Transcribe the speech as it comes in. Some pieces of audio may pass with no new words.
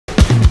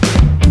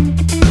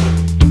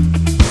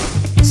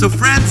So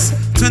friends,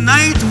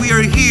 tonight we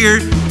are here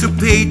to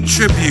pay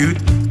tribute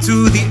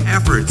to the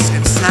efforts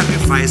and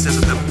sacrifices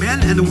of the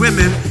men and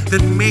women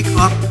that make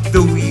up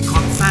the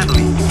WeCom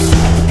family.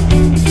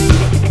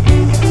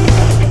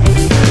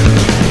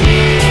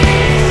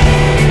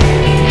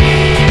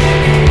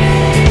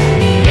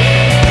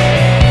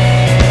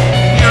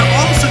 We are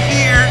also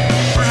here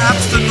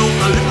perhaps to know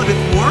a little bit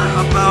more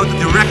about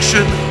the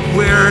direction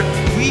where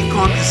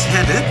WeCom is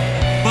headed,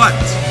 but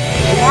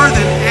more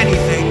than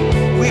anything,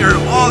 we are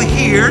all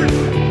here to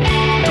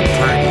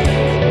party.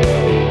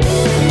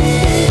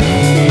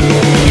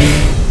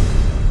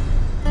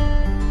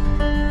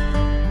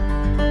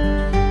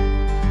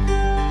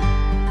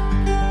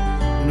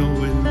 You know,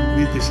 when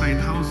we design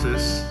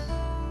houses,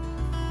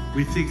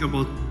 we think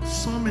about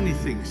so many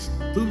things,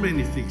 too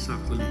many things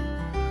actually.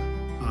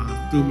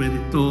 Too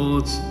many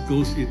thoughts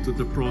goes into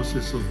the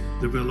process of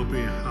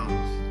developing a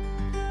house.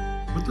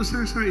 But to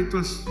Cesar, it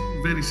was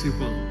very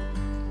simple,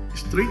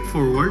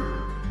 straightforward.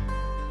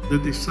 The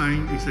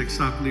design is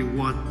exactly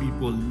what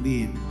people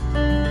need.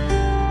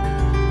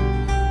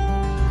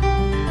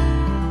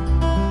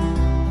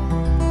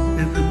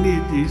 And the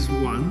need is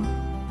one,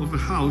 of a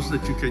house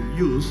that you can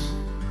use,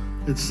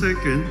 and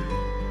second,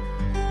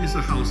 is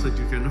a house that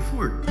you can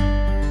afford.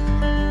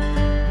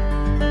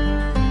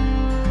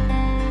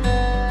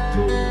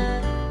 So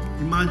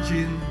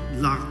imagine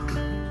luck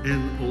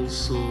and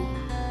also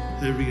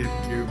having a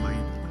clear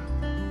mind.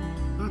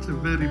 That's a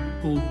very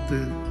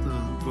potent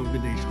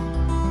combination.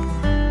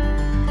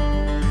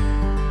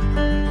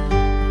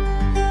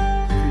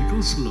 Okay, go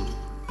slow.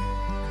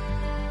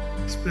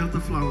 Spell the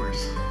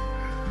flowers.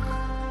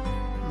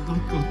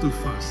 Don't go too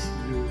fast.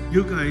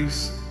 You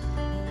guys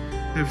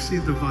have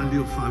seen the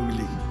value of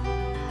family.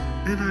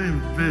 And I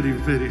am very,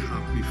 very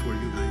happy for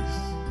you guys.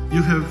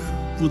 You have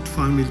put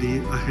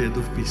family ahead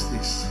of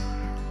business.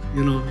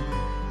 You know,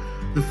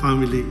 the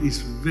family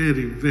is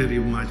very, very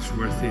much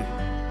worth it.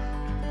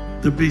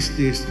 The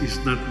business is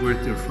not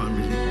worth your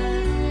family.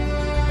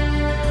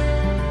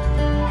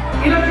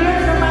 Ilang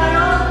years na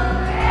tayo?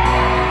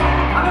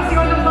 Ano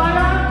siya ng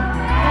bayan?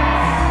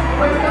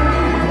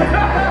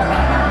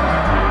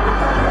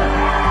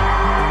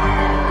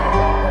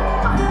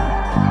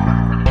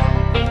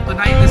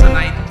 Tonight is a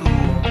night to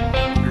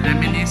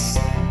reminisce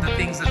the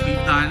things that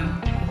we've done,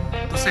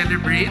 to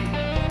celebrate,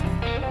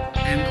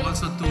 and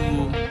also to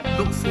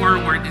look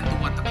forward into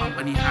what the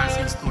company has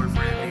in store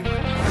for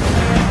everyone.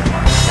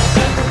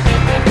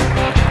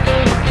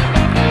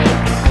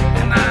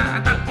 And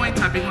at that point,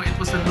 sabi ko, it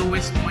was the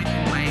lowest point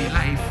in my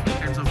life in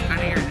terms of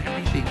career and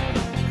everything.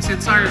 I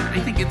said, Sir, I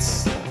think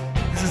this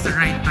is the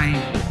right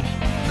time.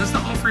 Does the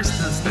offer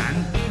still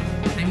stand?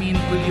 I mean,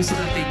 will you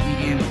still take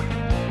me in?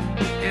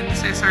 And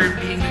Cesar,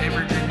 being the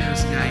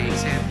ever-generous guy,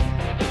 said,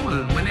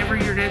 well, whenever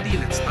you're ready,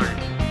 let's start.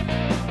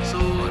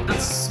 So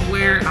that's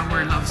where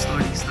our love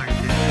story started.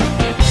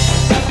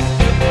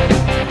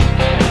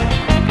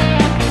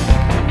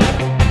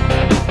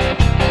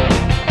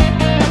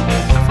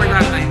 For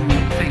that, I'm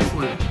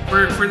thankful.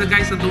 For the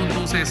guys that don't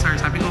know Cesar,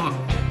 sabi ko,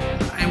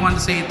 I want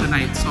to say it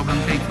tonight, sobrang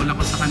thankful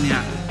ako sa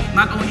kanya.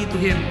 Not only to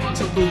him,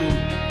 also to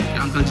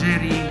Uncle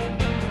Jerry,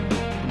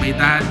 to my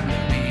dad,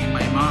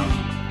 my mom.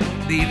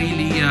 They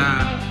really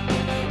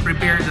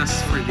prepared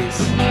us for this.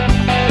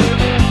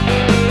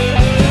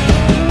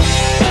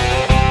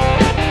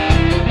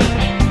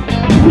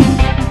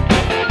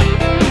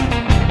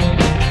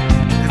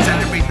 Let's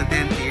celebrate the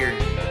 10th year.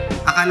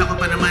 Akala ko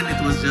pa naman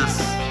it was just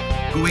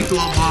going to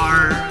a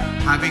bar,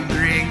 having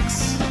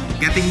drinks,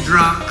 getting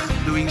drunk,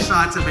 doing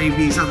shots at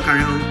maybe some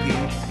karaoke.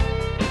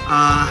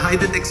 I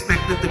didn't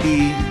expect it to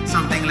be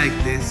something like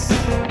this.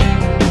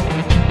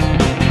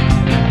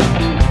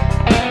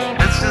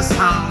 That's just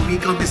how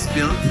WeCom is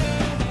built.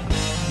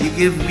 You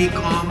give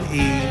WeCom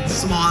a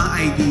small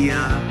idea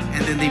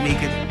and then they make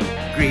it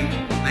great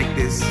like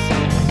this.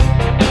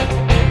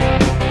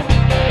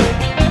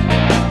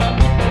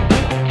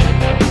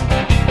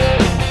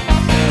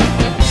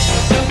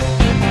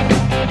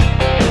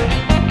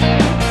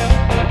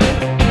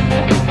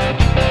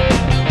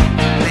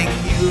 Thank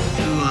you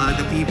to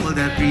the people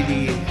that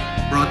really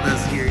brought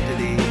us here